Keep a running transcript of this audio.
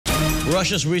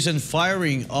Russia's recent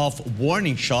firing of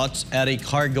warning shots at a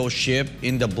cargo ship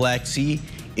in the Black Sea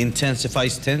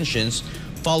intensifies tensions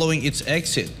following its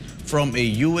exit from a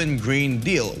UN grain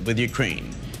deal with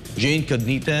Ukraine. Jayne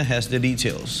Codnita has the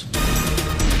details.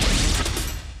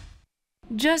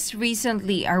 Just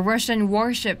recently, a Russian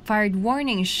warship fired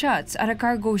warning shots at a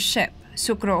cargo ship,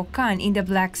 Sukhoi, in the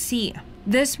Black Sea.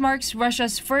 This marks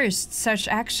Russia's first such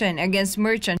action against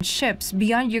merchant ships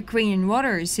beyond Ukrainian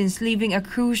waters since leaving a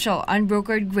crucial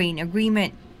unbrokered grain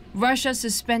agreement. Russia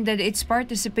suspended its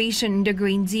participation in the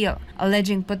grain deal,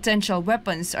 alleging potential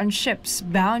weapons on ships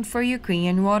bound for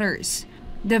Ukrainian waters.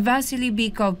 The Vasily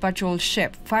Bykov patrol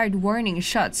ship fired warning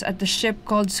shots at the ship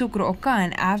called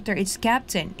Sukhoi after its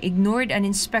captain ignored an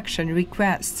inspection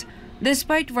request.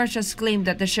 Despite Russia's claim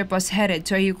that the ship was headed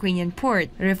to a Ukrainian port,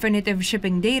 definitive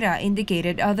shipping data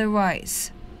indicated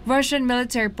otherwise. Russian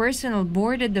military personnel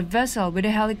boarded the vessel with a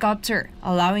helicopter,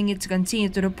 allowing it to continue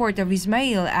to the port of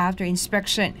Ismail after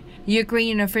inspection.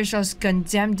 Ukrainian officials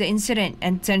condemned the incident,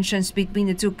 and tensions between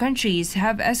the two countries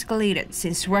have escalated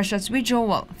since Russia's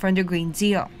withdrawal from the grain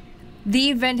deal.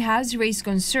 The event has raised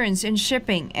concerns in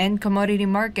shipping and commodity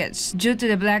markets due to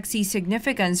the Black Sea's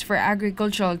significance for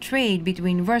agricultural trade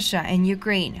between Russia and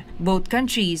Ukraine. Both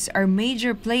countries are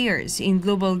major players in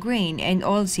global grain and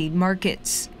oilseed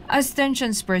markets. As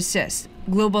tensions persist,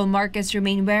 global markets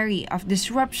remain wary of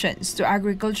disruptions to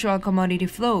agricultural commodity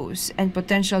flows and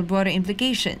potential broader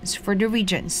implications for the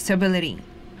region's stability.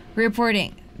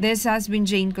 Reporting, this has been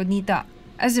Jayne Codnita,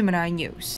 Azimara News.